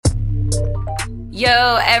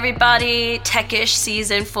Yo, everybody, Techish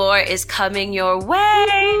Season 4 is coming your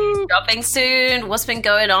way. Dropping soon. What's been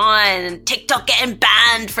going on? TikTok getting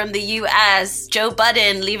banned from the US. Joe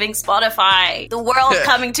Budden leaving Spotify. The world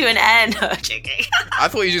coming to an end. Oh, JK. I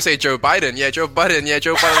thought you just say Joe Biden. Yeah, Joe Budden. Yeah,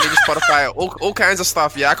 Joe Budden leaving Spotify. All kinds of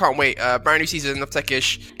stuff. Yeah, I can't wait. Brand new season of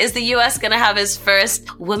Techish. Is the US gonna have his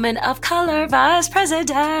first woman of color vice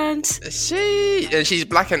president? She's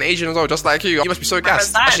black and Asian as well, just like you. You must be so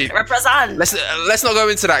gassed. Represent. Let's not go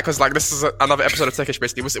into that because this is another episode of Techish.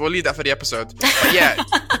 Basically, we'll leave that for the episode. But yeah,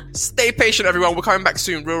 stay patient, everyone. We're coming back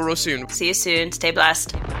soon, real soon. See you soon. Stay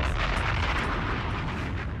blessed.